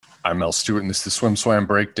I'm Mel Stewart, and this is the SwimSwam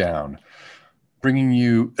Breakdown, bringing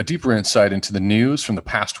you a deeper insight into the news from the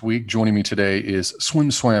past week. Joining me today is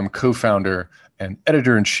SwimSwam co-founder and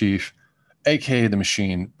editor-in-chief, aka The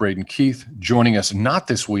Machine, Braden Keith. Joining us not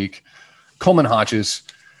this week, Coleman Hodges,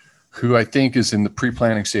 who I think is in the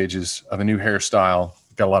pre-planning stages of a new hairstyle.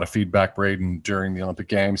 Got a lot of feedback, Braden, during the Olympic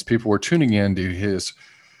Games. People were tuning in to his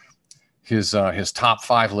top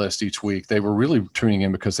 5 list each week. They were really tuning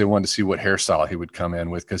in because they wanted to see what hairstyle he would come in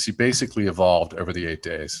with, because he basically evolved over the 8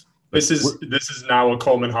 days. This is now a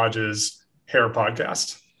Coleman Hodges hair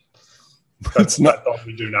podcast. That's all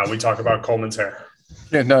we do now. We talk about Coleman's hair.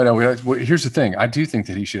 Yeah, no. Here's the thing. I do think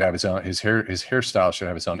that he should have his hairstyle should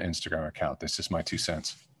have his own Instagram account. That's just my 2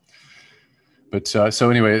 cents. But so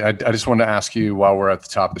anyway, I just wanted to ask you, while we're at the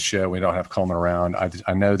top of the show, we don't have Coleman around.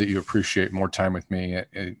 I know that you appreciate more time with me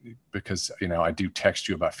because, I do text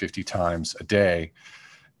you about 50 times a day.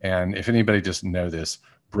 And if anybody doesn't know this,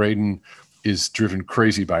 Braden is driven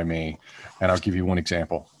crazy by me. And I'll give you one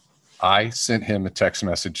example. I sent him a text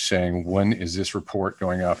message saying, when is this report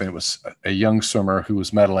going up? And it was a young swimmer who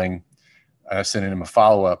was medaling. I sent him a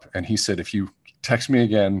follow-up, and he said, if you text me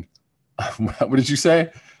again, what did you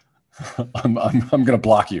say? I'm going to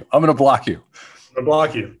block you. I'm going to block you. I'm going to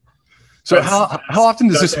block you. So how often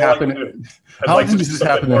does this happen? How often does this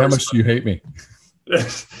happen? And how much do you hate me?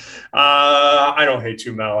 I don't hate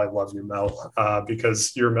you, Mel. I love you, Mel,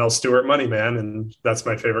 because you're Mel Stewart money man, and that's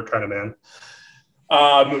my favorite kind of man.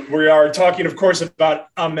 We are talking, of course, about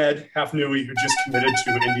Ahmed Hafnaoui, who just committed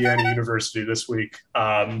to Indiana University this week.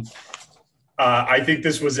 I think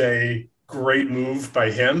this was a great move by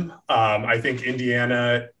him. I think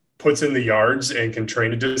Indiana puts in the yards and can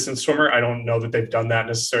train a distance swimmer. I don't know that they've done that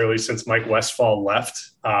necessarily since Mike Westphal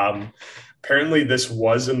left. Apparently this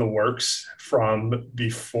was in the works from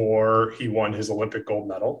before he won his Olympic gold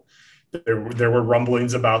medal. There were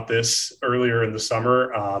rumblings about this earlier in the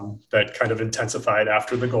summer that kind of intensified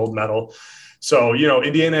after the gold medal. So,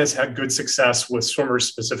 Indiana has had good success with swimmers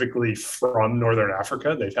specifically from Northern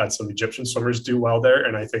Africa. They've had some Egyptian swimmers do well there.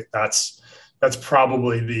 And I think that's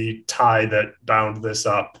probably the tie that bound this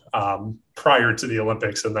up prior to the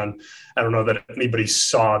Olympics. And then I don't know that anybody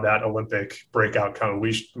saw that Olympic breakout coming.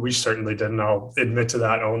 We certainly didn't. I'll admit to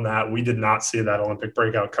that, own that. We did not see that Olympic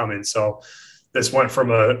breakout coming. So this went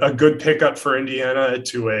from a good pickup for Indiana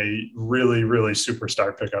to a really, really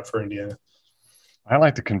superstar pickup for Indiana. I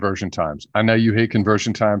like the conversion times. I know you hate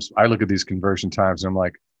conversion times. I look at these conversion times and I'm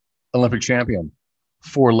like, Olympic champion,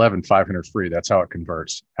 411, 500 free. That's how it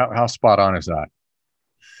converts. How spot on is that?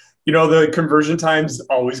 The conversion times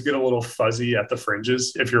always get a little fuzzy at the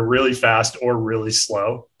fringes. If you're really fast or really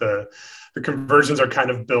slow, the conversions are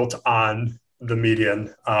kind of built on the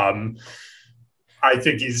median. I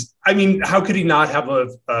think how could he not have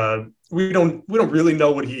we don't really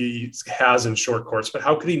know what he has in short course, but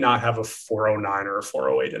how could he not have a 409 or a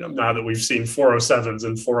 408 in him now that we've seen 407s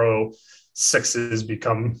and 406s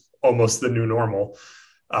become almost the new normal?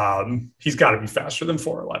 He's got to be faster than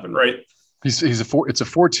 411, right? It's a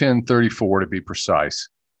 4:10:34 to be precise.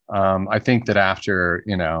 I think that after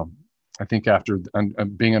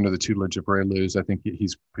being under the tutelage of Ray Lewis, I think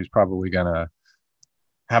he's probably going to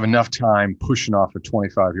have enough time pushing off a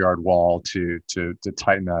 25-yard wall to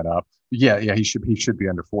tighten that up. Yeah, he should be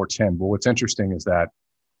under 4:10. But what's interesting is that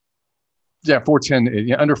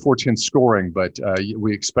 4:10, under 4:10 scoring, but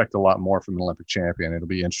we expect a lot more from an Olympic champion. It'll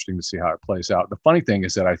be interesting to see how it plays out. The funny thing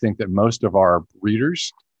is that I think that most of our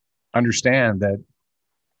readers understand that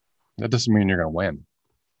doesn't mean you're going to win.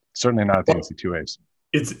 Certainly not at the NC2As.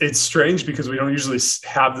 It's strange because we don't usually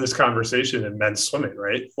have this conversation in men's swimming,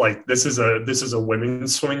 right? Like this is a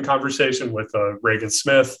women's swimming conversation with Reagan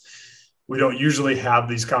Smith. We don't usually have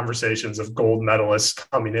these conversations of gold medalists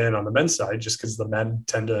coming in on the men's side just because the men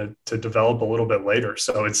tend to develop a little bit later.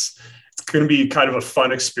 So it's going to be kind of a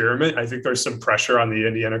fun experiment. I think there's some pressure on the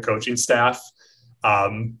Indiana coaching staff.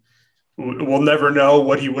 We'll never know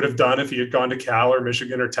what he would have done if he had gone to Cal or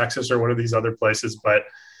Michigan or Texas or one of these other places. But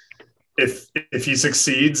if he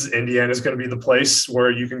succeeds, Indiana is going to be the place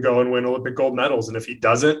where you can go and win Olympic gold medals. And if he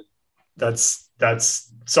doesn't, that's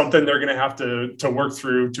something they're going to have to work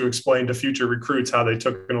through to explain to future recruits how they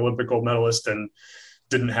took an Olympic gold medalist and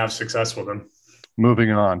didn't have success with him.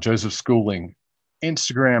 Moving on, Joseph Schooling,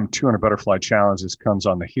 Instagram 200 butterfly challenges comes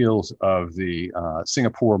on the heels of the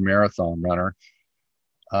Singapore marathon runner.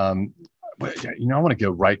 I want to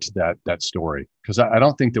go right to that story because I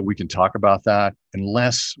don't think that we can talk about that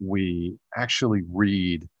unless we actually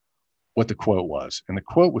read what the quote was. And the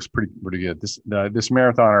quote was pretty good. This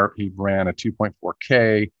marathoner, he ran a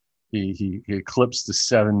 2.4K. He eclipsed the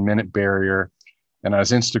 7-minute barrier. And on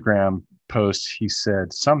his Instagram post, he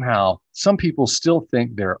said, somehow some people still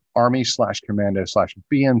think their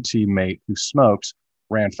Army/Commando/BMT mate who smokes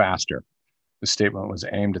ran faster. The statement was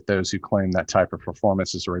aimed at those who claim that type of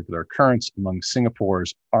performance is a regular occurrence among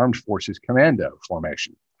Singapore's Armed Forces Commando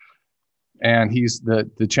formation. And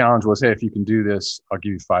the challenge was, hey, if you can do this, I'll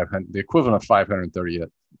give you 500, the equivalent of 530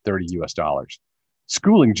 US dollars.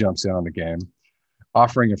 Schooling jumps in on the game,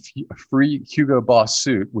 offering a free Hugo Boss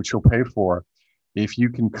suit, which he'll pay for if you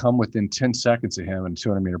can come within 10 seconds of him in a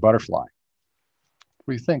 200-meter butterfly. What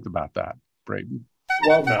do you think about that, Braden?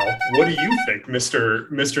 Well, Mel, what do you think,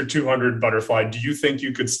 Mr. 200 butterfly? Do you think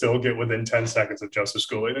you could still get within 10 seconds of Joseph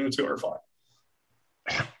Schooling in a 200 fly?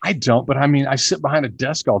 I don't, but I mean, I sit behind a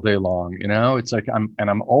desk all day long, it's like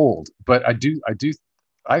I'm old, but I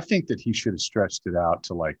think that he should have stretched it out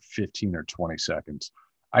to like 15 or 20 seconds.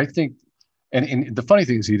 I think, and the funny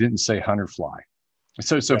thing is he didn't say 100 fly.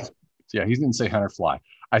 Yeah, he didn't say 100 fly.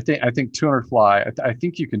 I think 200 fly, I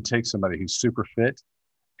think you can take somebody who's super fit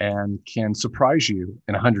and can surprise you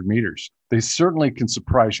in 100 meters. They certainly can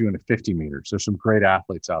surprise you in 50 meters. There's some great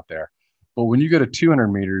athletes out there, but when you go to 200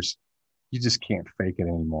 meters, you just can't fake it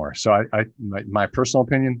anymore. So my personal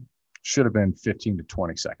opinion should have been 15 to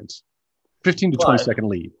 20 seconds, 15 to 20 second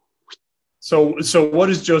lead. So what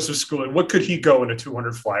is Joseph Schooling? What could he go in a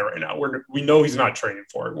 200 fly right now? We know he's not training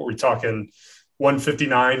for it. We're talking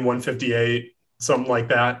 159, 158, something like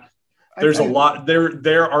that. There's a lot.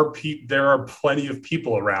 There are plenty of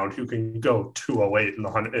people around who can go 208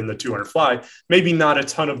 in the 200 fly. Maybe not a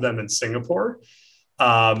ton of them in Singapore,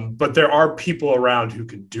 but there are people around who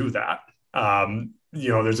can do that.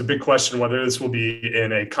 There's a big question whether this will be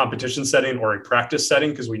in a competition setting or a practice setting,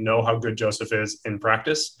 because we know how good Joseph is in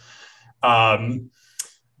practice.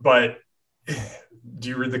 But do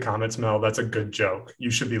you read the comments, Mel? That's a good joke.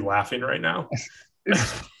 You should be laughing right now.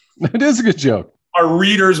 It is a good joke. Our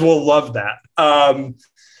readers will love that.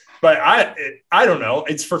 But I don't know.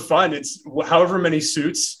 It's for fun. It's however many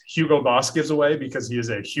suits Hugo Boss gives away because he is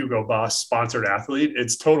a Hugo Boss sponsored athlete.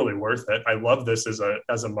 It's totally worth it. I love this as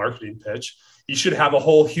a marketing pitch. He should have a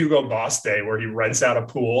whole Hugo Boss day where he rents out a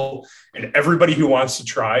pool and everybody who wants to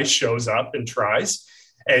try shows up and tries.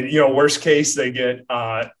 And, worst case, they get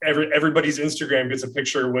everybody's Instagram gets a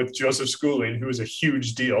picture with Joseph Schooling, who is a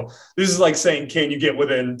huge deal. This is like saying, can you get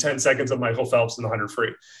within 10 seconds of Michael Phelps in the 100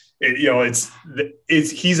 free?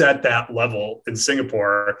 He's at that level in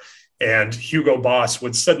Singapore, and Hugo Boss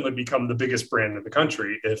would suddenly become the biggest brand in the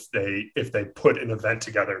country if they put an event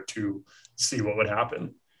together to see what would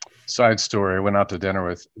happen. Side story, I went out to dinner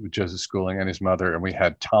with Joseph Schooling and his mother, and we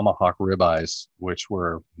had tomahawk ribeyes, which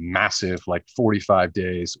were massive, like 45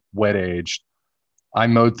 days, wet aged. I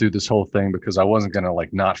mowed through this whole thing because I wasn't going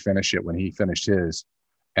to not finish it when he finished his.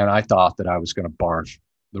 And I thought that I was going to barf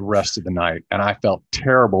the rest of the night. And I felt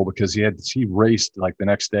terrible because he raced the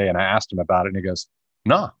next day, and I asked him about it, and he goes,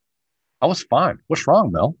 "No, I was fine. What's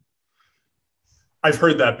wrong, Mel?" I've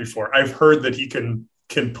heard that before. I've heard that he can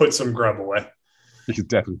put some grub away. He could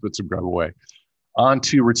definitely put some grub away. On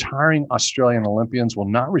to retiring Australian Olympians will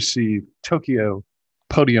not receive Tokyo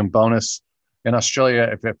podium bonus. In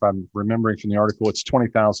Australia, if I'm remembering from the article, it's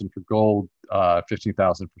 20,000 for gold,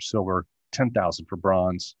 15,000 for silver, 10,000 for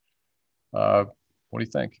bronze. What do you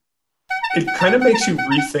think? It kind of makes you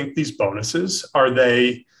rethink these bonuses. Are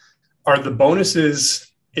the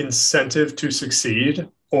bonuses incentive to succeed,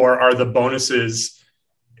 or are the bonuses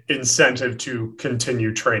incentive to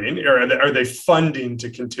continue training, or are they funding to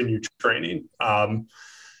continue training?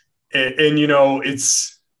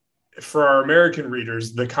 It's for our American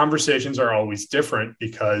readers, the conversations are always different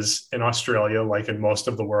because in Australia, like in most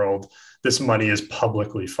of the world, this money is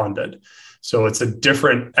publicly funded. So it's a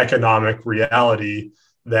different economic reality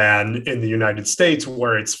than in the United States,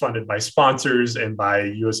 where it's funded by sponsors and by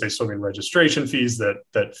USA Swimming registration fees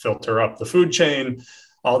that filter up the food chain,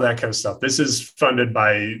 all that kind of stuff. This is funded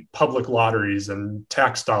by public lotteries and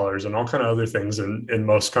tax dollars and all kind of other things in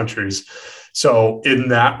most countries. So in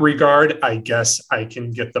that regard, I guess I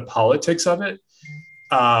can get the politics of it.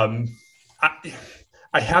 I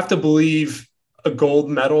have to believe a gold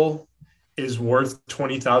medal is worth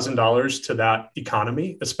 $20,000 to that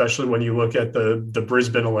economy, especially when you look at the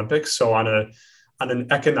Brisbane Olympics. So on an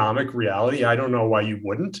economic reality, I don't know why you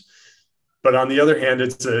wouldn't. But on the other hand,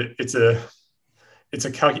 it's going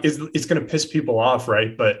to piss people off,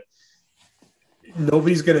 right? But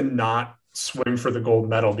nobody's going to not swim for the gold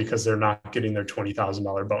medal because they're not getting their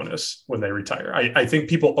 $20,000 bonus when they retire. I think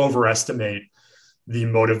people overestimate the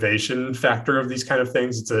motivation factor of these kind of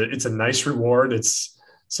things. It's a nice reward. It's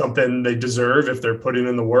something they deserve if they're putting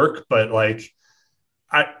in the work. But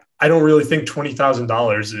I don't really think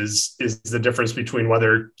 $20,000 is the difference between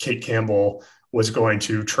whether Kate Campbell was going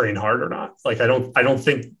to train hard or not. Like, I don't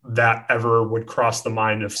think that ever would cross the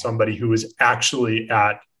mind of somebody who is actually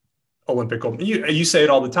at Olympic gold. You say it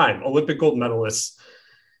all the time. Olympic gold medalists,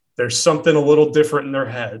 there's something a little different in their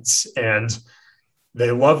heads, and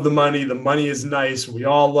they love the money. The money is nice. We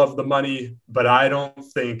all love the money, but I don't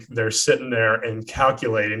think they're sitting there and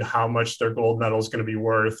calculating how much their gold medal is going to be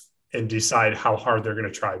worth and decide how hard they're going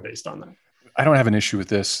to try based on that. I don't have an issue with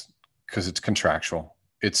this because it's contractual.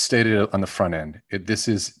 It's stated on the front end. This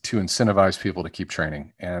is to incentivize people to keep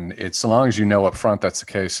training. And it's, so long as you know up front that's the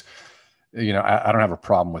case, you know, I don't have a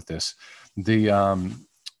problem with this.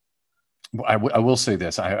 I will say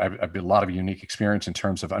this. I've had a lot of unique experience in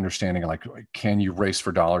terms of understanding, like, can you race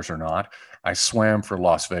for dollars or not? I swam for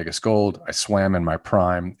Las Vegas Gold. I swam in my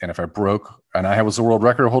prime. And if I broke, and I was a world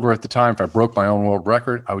record holder at the time, if I broke my own world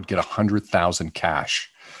record, I would get 100,000 cash.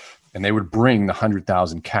 And they would bring the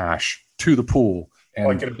 100,000 cash to the pool. And,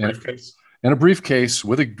 like in a briefcase? In a briefcase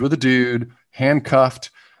with a dude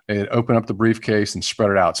handcuffed. They'd open up the briefcase and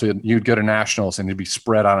spread it out. So you'd go to nationals and it'd be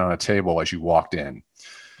spread out on a table as you walked in.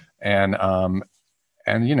 And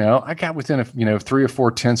you know, I got within 3 or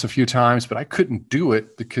 4 tenths a few times, but I couldn't do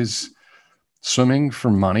it because swimming for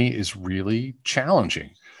money is really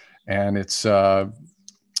challenging, and it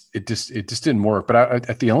just didn't work. But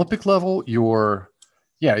at the Olympic level, it's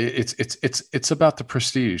about the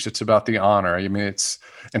prestige, it's about the honor. I mean,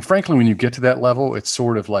 and frankly, when you get to that level, it's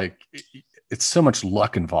sort of like it's so much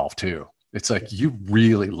luck involved too. It's like you're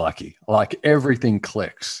really lucky, like everything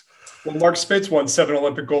clicks. Well, Mark Spitz won 7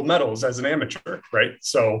 Olympic gold medals as an amateur, right?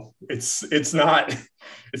 So it's not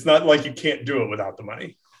like you can't do it without the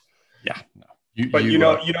money. Yeah, no.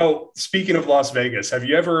 You know, speaking of Las Vegas, have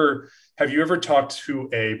you ever talked to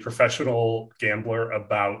a professional gambler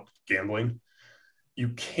about gambling? You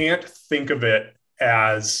can't think of it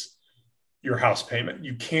as your house payment.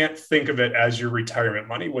 You can't think of it as your retirement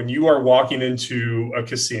money. When you are walking into a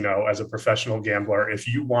casino as a professional gambler, if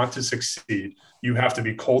you want to succeed, you have to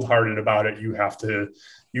be cold-hearted about it. You have to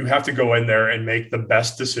go in there and make the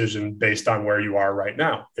best decision based on where you are right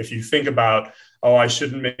now. If you think about, oh, I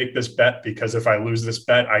shouldn't make this bet because if I lose this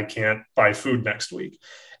bet, I can't buy food next week.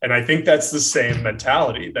 And I think that's the same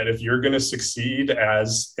mentality, that if you're going to succeed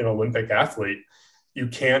as an Olympic athlete, you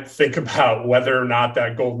can't think about whether or not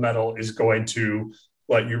that gold medal is going to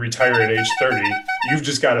let you retire at age 30. You've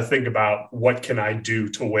just got to think about, what can I do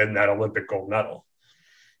to win that Olympic gold medal?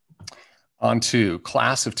 On to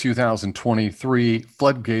class of 2023.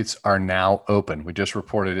 Floodgates are now open. We just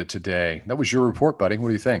reported it today. That was your report, buddy. What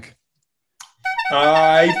do you think?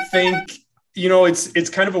 I think, it's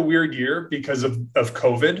kind of a weird year because of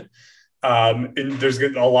COVID. And there's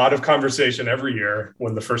a lot of conversation every year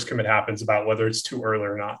when the first commit happens about whether it's too early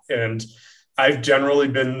or not. And I've generally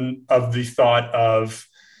been of the thought of,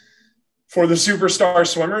 for the superstar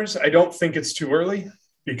swimmers, I don't think it's too early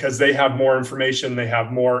because they have more information. They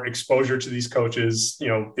have more exposure to these coaches. You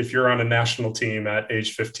know, if you're on a national team at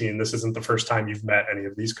age 15, this isn't the first time you've met any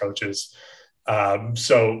of these coaches.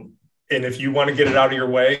 And if you want to get it out of your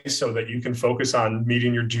way so that you can focus on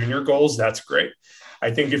meeting your junior goals, that's great.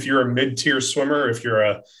 I think if you're a mid-tier swimmer, if you're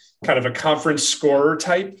a kind of a conference scorer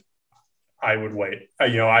type, I would wait.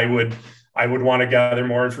 I would want to gather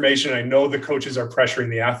more information. I know the coaches are pressuring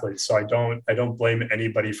the athletes, so I don't blame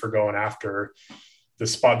anybody for going after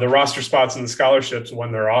the roster spots and the scholarships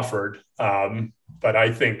when they're offered. But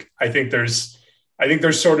I think there's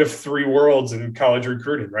sort of 3 worlds in college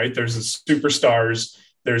recruiting, right? There's the superstars,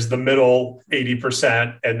 there's the middle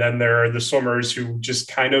 80%, and then there are the swimmers who just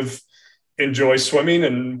kind of enjoy swimming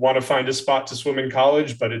and want to find a spot to swim in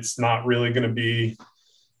college, but it's not really going to be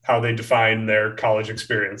how they define their college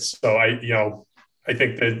experience. So I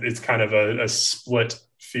think that it's kind of a split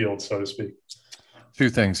field, so to speak. 2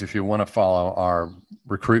 things. If you want to follow our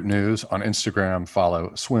recruit news on Instagram,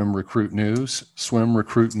 follow Swim Recruit News. Swim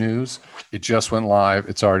Recruit News. It just went live.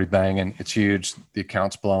 It's already banging. It's huge. The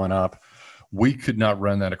account's blowing up. We could not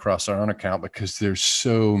run that across our own account because there's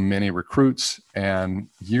so many recruits. And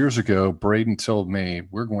years ago, Braden told me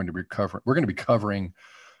we're going to be covering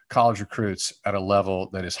college recruits at a level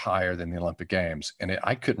that is higher than the Olympic Games. And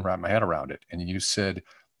I couldn't wrap my head around it. And you said,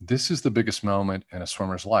 this is the biggest moment in a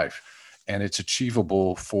swimmer's life. And it's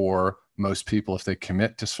achievable for most people if they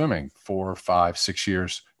commit to swimming 4, 5, 6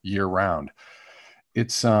 years, year round.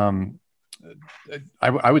 It's,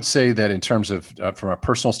 I would say that in terms of, from a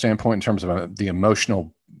personal standpoint, in terms of the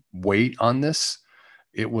emotional weight on this,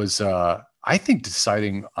 it was, I think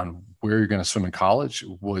deciding on where you're going to swim in college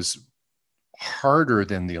was harder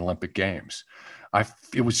than the Olympic Games. I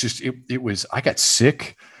got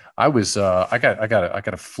sick. I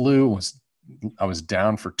got a flu. I was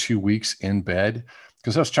down for 2 weeks in bed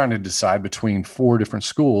because I was trying to decide between 4 different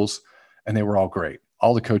schools, and they were all great.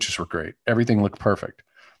 All the coaches were great. Everything looked perfect.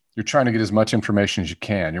 You're trying to get as much information as you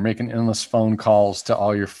can. You're making endless phone calls to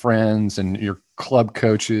all your friends and your club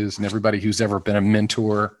coaches and everybody who's ever been a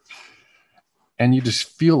mentor. And you just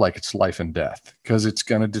feel like it's life and death because it's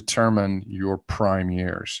going to determine your prime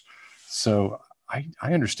years. So I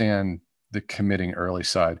understand the committing early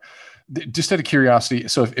side. Just out of curiosity,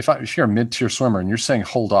 so if you're a mid-tier swimmer and you're saying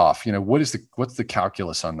hold off, what's the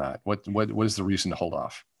calculus on that? What is the reason to hold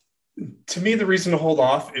off? To me, the reason to hold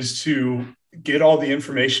off is to get all the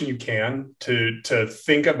information you can to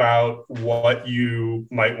think about what you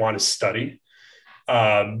might want to study,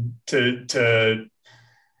 to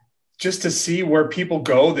just to see where people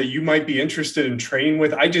go that you might be interested in training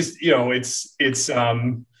with. I just,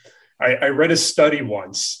 I read a study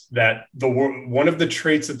once that one of the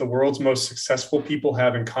traits that the world's most successful people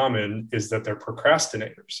have in common is that they're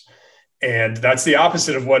procrastinators. And that's the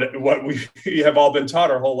opposite of what we have all been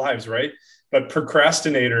taught our whole lives, right? But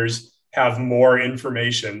procrastinators have more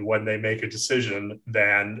information when they make a decision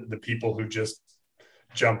than the people who just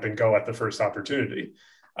jump and go at the first opportunity.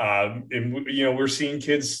 We're seeing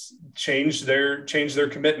kids change their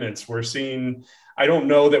commitments. I don't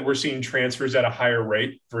know that we're seeing transfers at a higher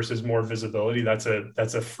rate versus more visibility. That's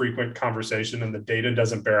a frequent conversation, and the data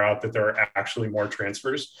doesn't bear out that there are actually more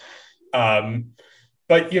transfers.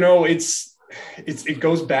 But it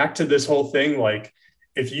goes back to this whole thing. Like,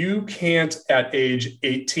 if you can't at age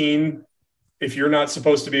 18, if you're not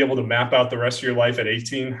supposed to be able to map out the rest of your life at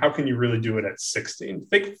 18, how can you really do it at 16?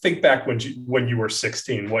 Think back when you were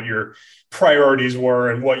 16, what your priorities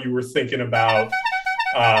were and what you were thinking about.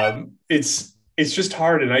 It's just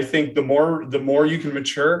hard. And I think the more you can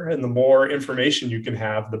mature and the more information you can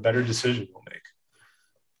have, the better decision you'll make.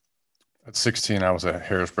 At 16, I was a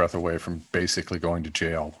hair's breadth away from basically going to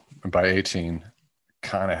jail. And by 18,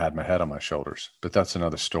 kind of had my head on my shoulders, but that's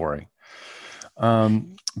another story.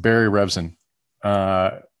 Barry Revson,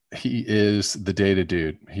 he is the data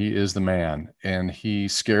dude. He is the man, and he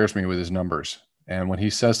scares me with his numbers. And when he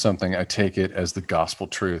says something, I take it as the gospel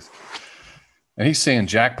truth. And he's saying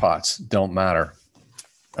jackpots don't matter.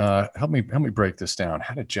 Help me break this down.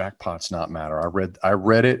 How did jackpots not matter? I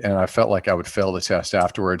read it and I felt like I would fail the test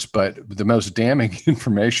afterwards, but the most damning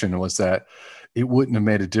information was that it wouldn't have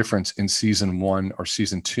made a difference in season 1 or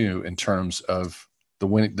season 2 in terms of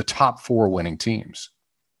the top 4 winning teams.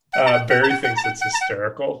 Barry thinks it's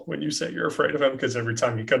hysterical when you say you're afraid of him, because every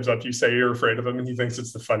time he comes up, you say you're afraid of him, and he thinks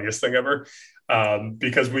it's the funniest thing ever.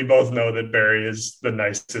 Because we both know that Barry is the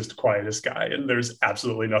nicest, quietest guy, and there's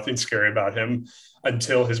absolutely nothing scary about him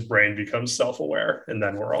until his brain becomes self-aware, and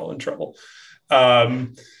then we're all in trouble.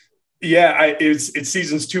 It's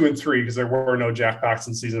seasons 2 and 3 because there were no jackpots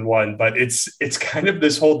in season 1, but it's kind of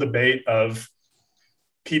this whole debate of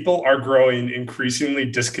people are growing increasingly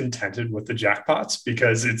discontented with the jackpots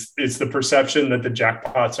because it's the perception that the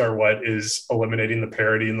jackpots are what is eliminating the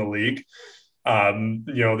parity in the league.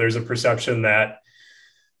 There's a perception that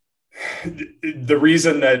the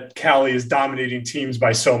reason that Cali is dominating teams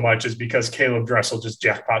by so much is because Caleb Dressel just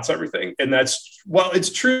jackpots everything. And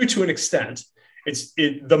it's true to an extent.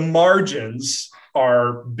 The margins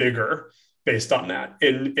are bigger based on that.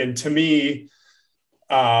 And to me,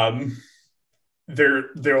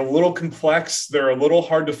 they're a little complex. They're a little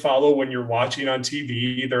hard to follow when you're watching on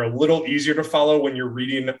TV. They're a little easier to follow when you're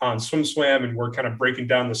reading on SwimSwam and we're kind of breaking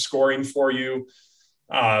down the scoring for you.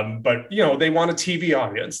 But they want a TV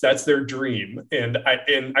audience. That's their dream. And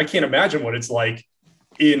I can't imagine what it's like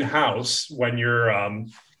in-house when you're,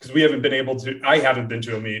 because I haven't been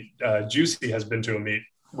to a meet. Juicy has been to a meet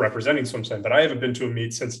representing SwimSwam, but I haven't been to a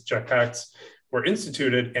meet since jetpacks were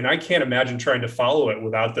instituted. And I can't imagine trying to follow it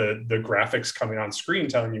without the graphics coming on screen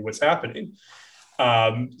telling you what's happening.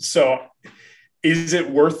 So is it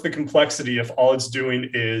worth the complexity if all it's doing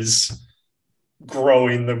is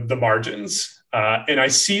growing the margins? And I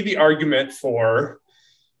see the argument for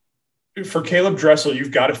Caleb Dressel.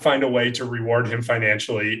 You've got to find a way to reward him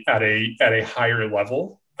financially at a higher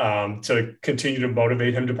level to continue to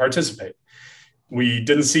motivate him to participate. We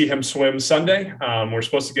didn't see him swim Sunday. We're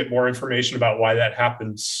supposed to get more information about why that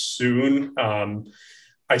happened soon.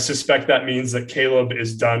 I suspect that means that Caleb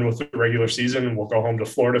is done with the regular season and will go home to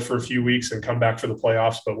Florida for a few weeks and come back for the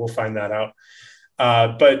playoffs, but we'll find that out.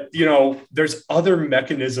 But there's other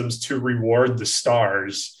mechanisms to reward the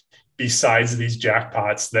stars besides these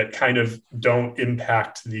jackpots that kind of don't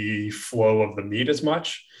impact the flow of the meet as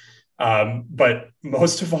much. But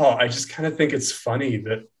most of all, I just kind of think it's funny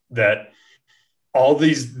that all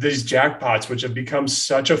these jackpots, which have become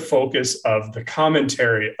such a focus of the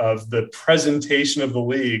commentary, of the presentation of the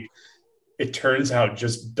league, it turns out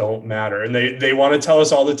just don't matter. And they want to tell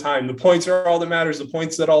us all the time, the points are all that matters. The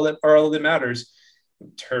points are all that matters.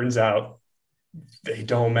 It turns out they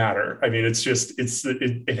don't matter. I mean,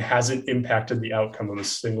 it hasn't impacted the outcome of a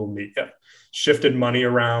single meet yet. Shifted money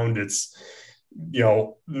around. It's,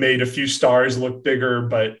 made a few stars look bigger,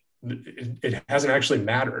 but it hasn't actually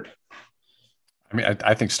mattered. I mean,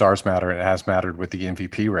 I think stars matter. It has mattered with the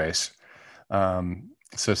MVP race.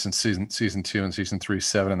 So since season 2 and season 3,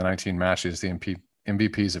 7 and the 19 matches, the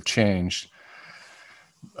MVPs have changed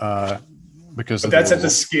because but that's at the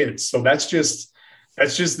skins. So that's just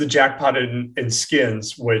the jackpot in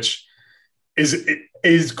skins, which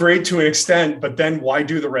is great to an extent. But then why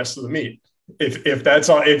do the rest of the meet? If that's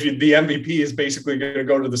all, if the MVP is basically going to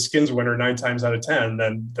go to the skins winner 9 times out of 10,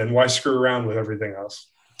 then why screw around with everything else?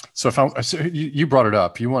 So you brought it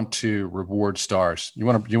up. You want to reward stars. You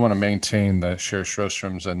want to maintain the Cher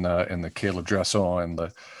Sjöströms and the Caleb Dressel and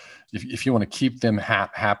if you want to keep them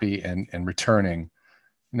happy and returning,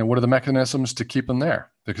 what are the mechanisms to keep them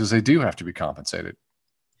there? Because they do have to be compensated.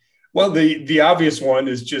 Well, the obvious one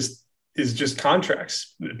is just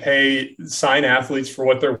contracts. Sign athletes for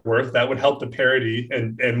what they're worth. That would help the parity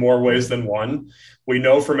in more ways than one. We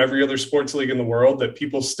know from every other sports league in the world that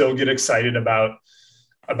people still get excited about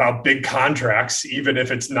big contracts, even if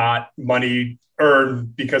it's not money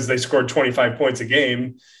earned because they scored 25 points a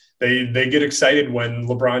game. They get excited when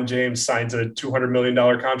LeBron James signs a $200 million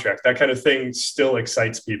contract. That kind of thing still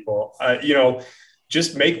excites people.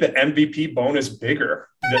 Just make the MVP bonus bigger.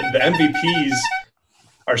 The MVPs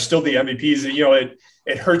are still the MVPs.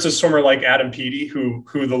 It hurts a swimmer like Adam Peaty, who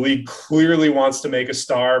the league clearly wants to make a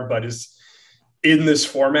star, but is in this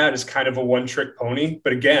format is kind of a one-trick pony.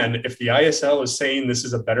 But again, if the ISL is saying this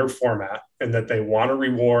is a better format and that they want to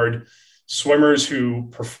reward swimmers who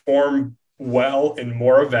perform well in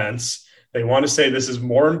more events, they want to say this is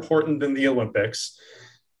more important than the Olympics,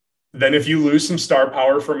 then if you lose some star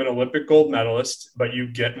power from an Olympic gold medalist, but you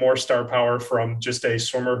get more star power from just a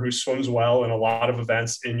swimmer who swims well in a lot of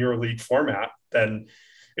events in your league format, then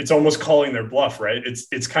it's almost calling their bluff, right?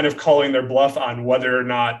 It's kind of calling their bluff on whether or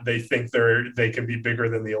not they think they can be bigger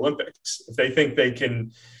than the Olympics. If they think they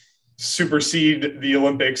can supersede the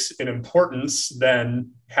Olympics in importance,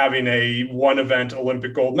 then having a one event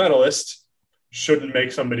Olympic gold medalist shouldn't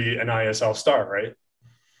make somebody an ISL star, right?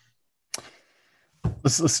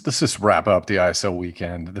 Let's just wrap up the ISL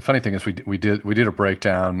weekend. The funny thing is we did a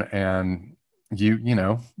breakdown, and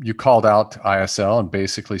you called out ISL and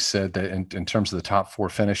basically said that in terms of the top 4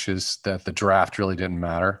 finishes that the draft really didn't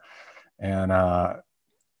matter. And I'm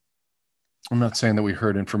not saying that we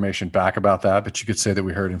heard information back about that, but you could say that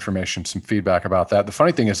we heard some feedback about that. The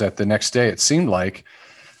funny thing is that the next day it seemed like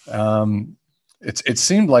it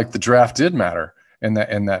seemed like the draft did matter in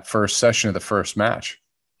that first session of the first match.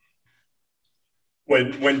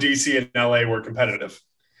 When DC and LA were competitive.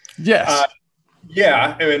 Yes.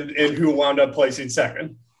 Yeah. And who wound up placing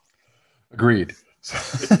second. Agreed.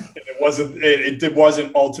 It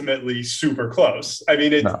wasn't ultimately super close. I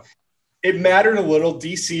mean, it mattered a little.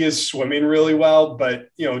 DC is swimming really well, but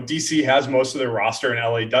DC has most of their roster and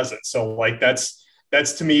LA doesn't. So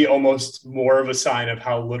that's to me almost more of a sign of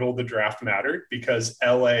how little the draft mattered, because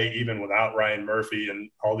LA, even without Ryan Murphy and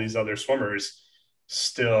all these other swimmers,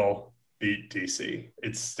 still beat DC.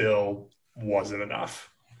 It still wasn't enough.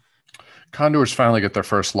 Condors finally get their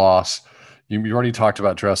first loss. You already talked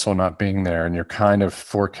about Dressel not being there, and you're kind of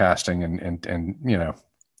forecasting and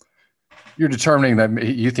you're determining that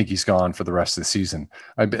you think he's gone for the rest of the season.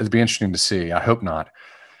 It'd be interesting to see. I hope not.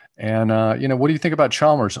 And what do you think about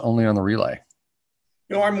Chalmers only on the relay?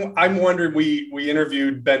 I'm wondering. We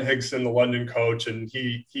interviewed Ben Higson, the London coach, and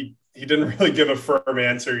he didn't really give a firm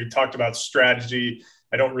answer. He talked about strategy.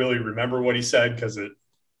 I don't really remember what he said because it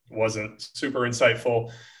wasn't super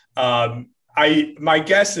insightful. My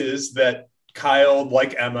guess is that Kyle,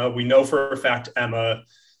 like Emma, we know for a fact Emma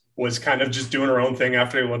was kind of just doing her own thing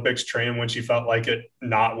after the Olympics, training when she felt like it,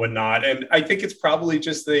 not when not. And I think it's probably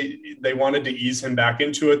just they wanted to ease him back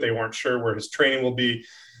into it. They weren't sure where his training will be.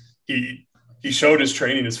 He showed his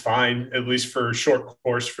training is fine, at least for a short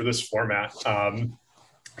course for this format.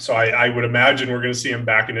 So I would imagine we're going to see him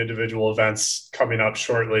back in individual events coming up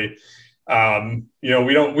shortly. We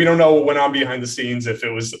don't know what went on behind the scenes, if it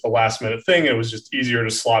was a last minute thing. It was just easier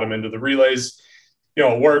to slot him into the relays.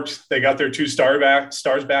 It worked. They got their 2 stars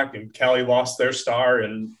back, and Cali lost their star,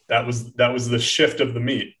 and that was the shift of the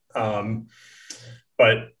meet.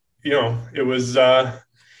 But it was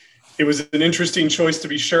an interesting choice to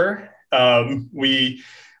be sure.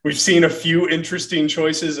 we've seen a few interesting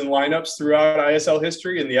choices and lineups throughout ISL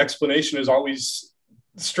history, and the explanation is always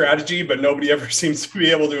strategy, but nobody ever seems to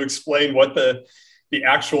be able to explain what the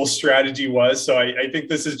actual strategy was. So I think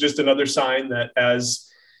this is just another sign that as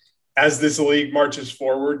this league marches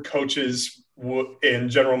forward, coaches and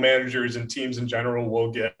general managers and teams in general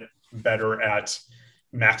will get better at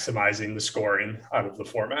maximizing the scoring out of the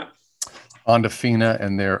format. On to FINA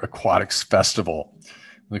and their aquatics festival.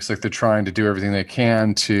 Looks like they're trying to do everything they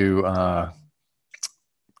can to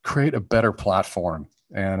create a better platform.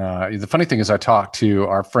 And the funny thing is, I talked to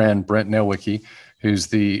our friend Brent Nowicki, who's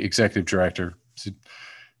the executive director.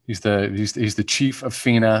 He's the chief of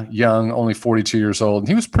FINA, young, only 42 years old. And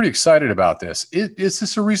he was pretty excited about this. Is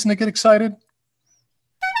this a reason to get excited?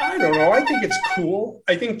 I don't know. I think it's cool.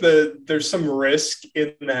 I think there's some risk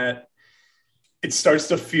in that it starts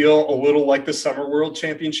to feel a little like the Summer World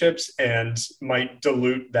Championships and might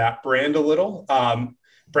dilute that brand a little.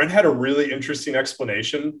 Brent had a really interesting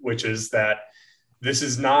explanation, which is that this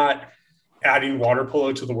is not adding water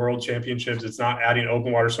polo to the World Championships. It's not adding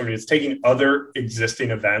open water swimming. It's taking other existing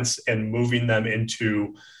events and moving them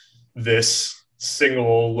into this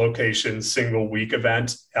single location, single week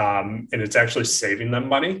event. And it's actually saving them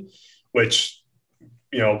money, which,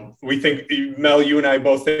 you know, we think, Mel, you and I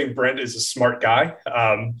both think Brent is a smart guy.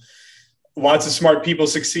 Lots of smart people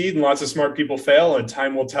succeed and lots of smart people fail, and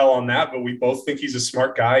time will tell on that. But we both think he's a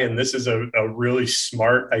smart guy, and this is a really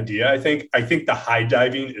smart idea. I think the high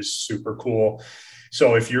diving is super cool.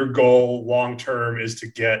 So if your goal long term is to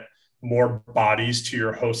get more bodies to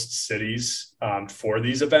your host cities for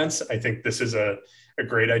these events, I think this is a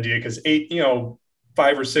great idea, because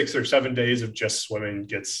 5 or 6 or 7 days of just swimming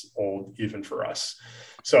gets old even for us.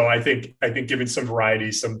 So I think giving some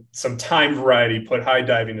variety, some time variety, put high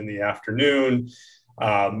diving in the afternoon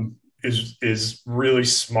is really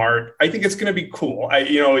smart. I think it's going to be cool.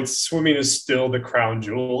 Swimming is still the crown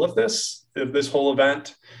jewel of this whole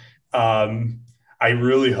event. I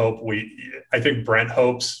really hope I think Brent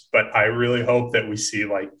hopes, but I really hope that we see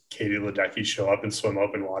like Katie Ledecky show up and swim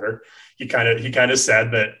open water. He kind of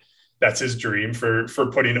said that that's his dream for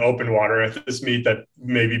putting open water at this meet, that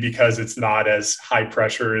maybe because it's not as high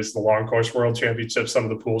pressure as the long course World Championship, some of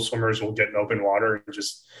the pool swimmers will get in open water and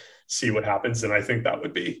just see what happens. And I think that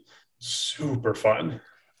would be super fun.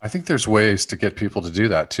 I think there's ways to get people to do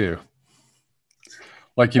that too.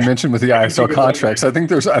 Like you mentioned with the ISL contracts, I think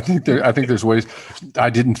there's ways. I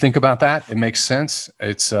didn't think about that. It makes sense.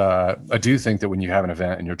 I do think that when you have an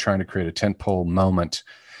event and you're trying to create a tentpole moment,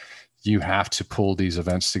 you have to pull these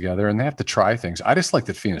events together and they have to try things. I just like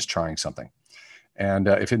that FINA is trying something. And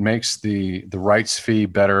if it makes the rights fee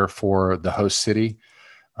better for the host city,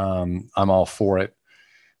 I'm all for it.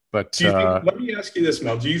 But let me ask you this,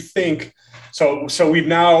 Mel. Do you think, so we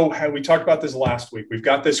talked about this last week. We've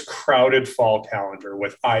got this crowded fall calendar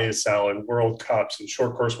with ISL and World Cups and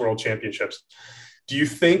short course World Championships. Do you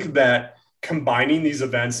think that combining these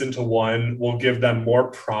events into one will give them more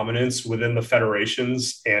prominence within the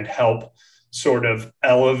federations and help sort of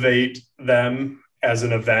elevate them as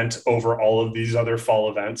an event over all of these other fall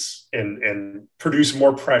events and produce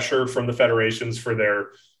more pressure from the federations for their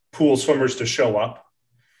pool swimmers to show up?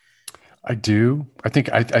 I do. I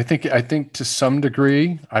think to some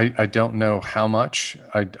degree, I don't know how much.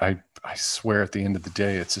 I swear at the end of the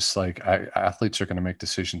day, it's just like athletes are going to make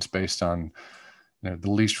decisions based on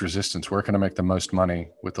the least resistance. Where can I make the most money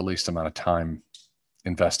with the least amount of time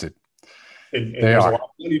invested? And there's a lot of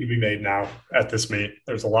money to be made now at this meet.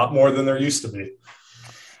 There's a lot more than there used to be.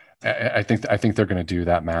 I think they're going to do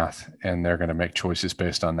that math, and they're going to make choices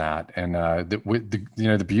based on that. And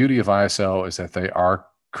the beauty of ISL is that they are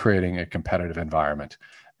creating a competitive environment,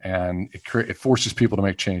 and it forces people to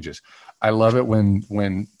make changes. I love it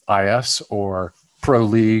when IS or pro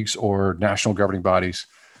leagues or national governing bodies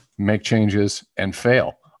make changes and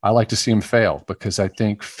fail. I like to see them fail, because I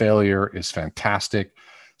think failure is fantastic.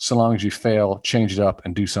 So long as you fail, change it up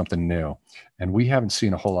and do something new. And we haven't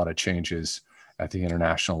seen a whole lot of changes at the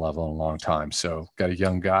international level in a long time. So got a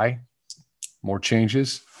young guy, more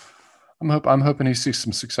changes. I'm hoping he sees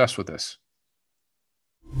some success with this.